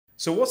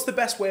So what's the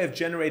best way of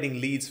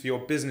generating leads for your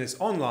business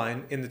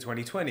online in the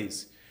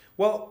 2020s?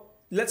 Well,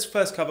 let's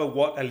first cover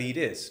what a lead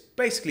is.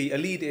 Basically, a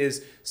lead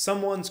is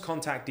someone's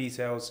contact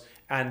details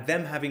and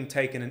them having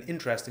taken an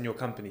interest in your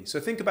company. So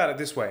think about it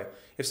this way.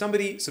 If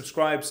somebody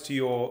subscribes to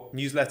your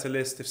newsletter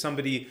list, if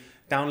somebody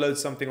downloads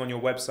something on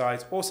your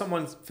website, or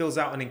someone fills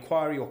out an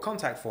inquiry or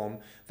contact form,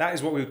 that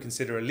is what we would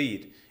consider a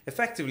lead.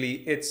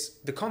 Effectively, it's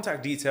the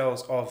contact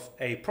details of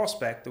a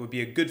prospect that would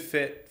be a good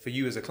fit for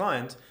you as a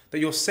client that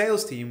your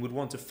sales team would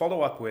want to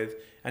follow up with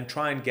and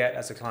try and get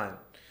as a client.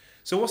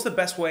 So what's the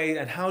best way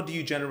and how do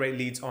you generate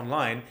leads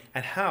online,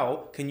 and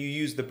how can you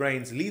use the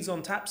Brain's leads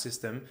on tap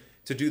system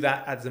to do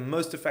that as the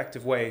most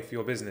effective way for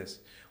your business?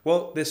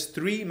 Well, there's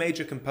three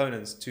major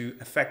components to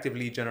effective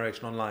lead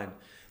generation online.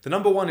 The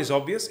number one is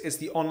obvious, it's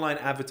the online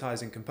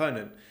advertising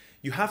component.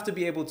 You have to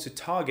be able to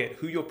target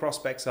who your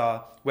prospects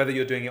are, whether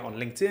you're doing it on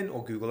LinkedIn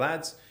or Google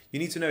Ads. You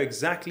need to know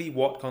exactly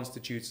what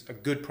constitutes a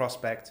good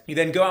prospect. You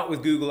then go out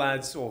with Google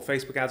Ads or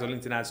Facebook Ads or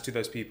LinkedIn Ads to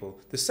those people.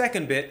 The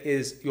second bit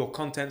is your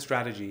content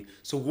strategy.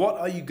 So what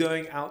are you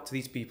going out to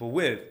these people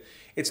with?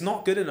 It's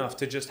not good enough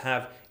to just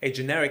have a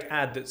generic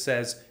ad that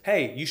says,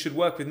 hey, you should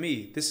work with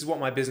me. This is what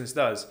my business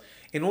does.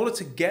 In order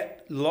to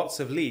get lots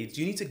of leads,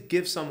 you need to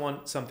give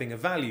someone something of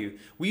value.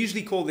 We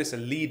usually call this a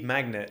lead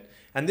magnet.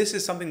 And this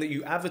is something that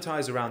you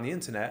advertise around the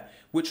internet,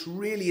 which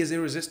really is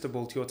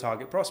irresistible to your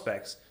target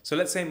prospects. So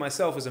let's say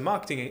myself as a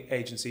marketing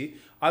agency,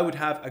 I would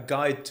have a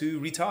guide to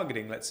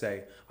retargeting, let's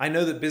say. I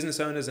know that business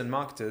owners and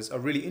marketers are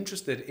really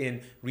interested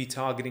in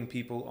retargeting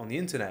people on the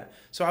internet.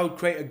 So I would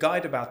create a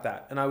guide about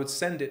that and I would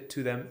send it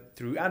to them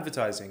through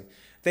advertising.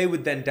 They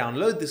would then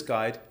download this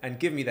guide and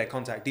give me their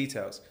contact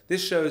details.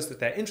 This shows that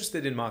they're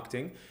interested in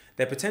marketing,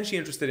 they're potentially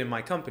interested in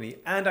my company,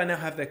 and I now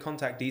have their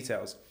contact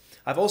details.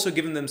 I've also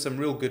given them some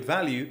real good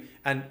value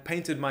and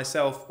painted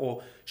myself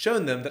or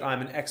shown them that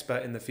I'm an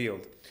expert in the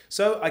field.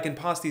 So I can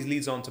pass these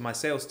leads on to my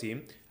sales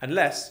team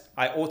unless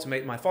I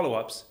automate my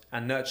follow-ups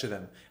and nurture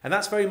them. And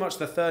that's very much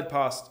the third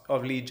part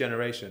of lead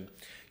generation.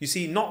 You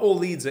see, not all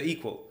leads are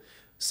equal.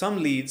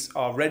 Some leads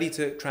are ready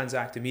to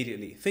transact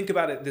immediately. Think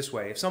about it this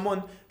way. If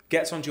someone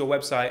gets onto your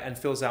website and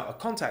fills out a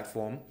contact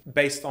form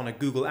based on a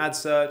Google ad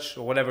search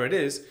or whatever it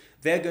is,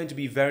 they're going to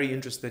be very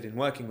interested in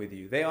working with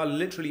you. They are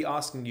literally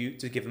asking you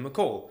to give them a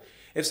call.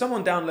 If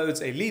someone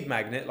downloads a lead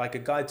magnet like a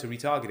guide to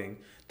retargeting,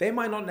 they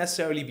might not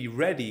necessarily be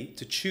ready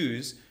to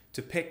choose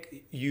to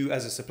pick you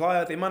as a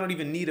supplier. They might not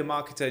even need a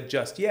marketer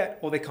just yet,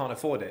 or they can't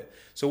afford it.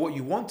 So what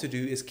you want to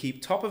do is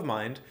keep top of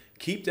mind,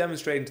 keep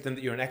demonstrating to them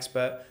that you're an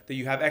expert, that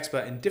you have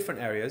expert in different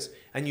areas,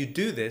 and you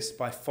do this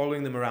by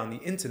following them around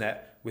the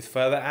internet with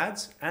further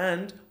ads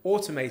and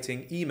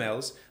automating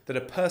emails that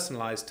are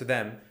personalized to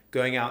them,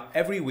 going out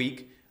every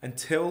week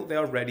until they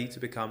are ready to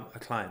become a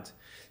client.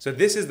 So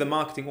this is the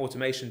marketing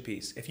automation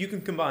piece. If you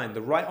can combine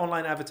the right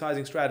online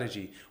advertising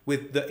strategy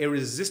with the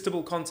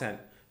irresistible content,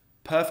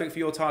 perfect for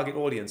your target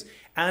audience,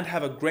 and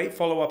have a great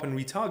follow-up and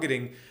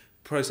retargeting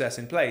process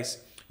in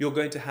place, you're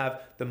going to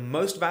have the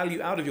most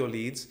value out of your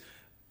leads,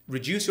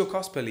 reduce your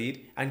cost per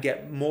lead, and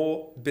get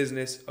more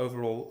business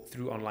overall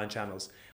through online channels.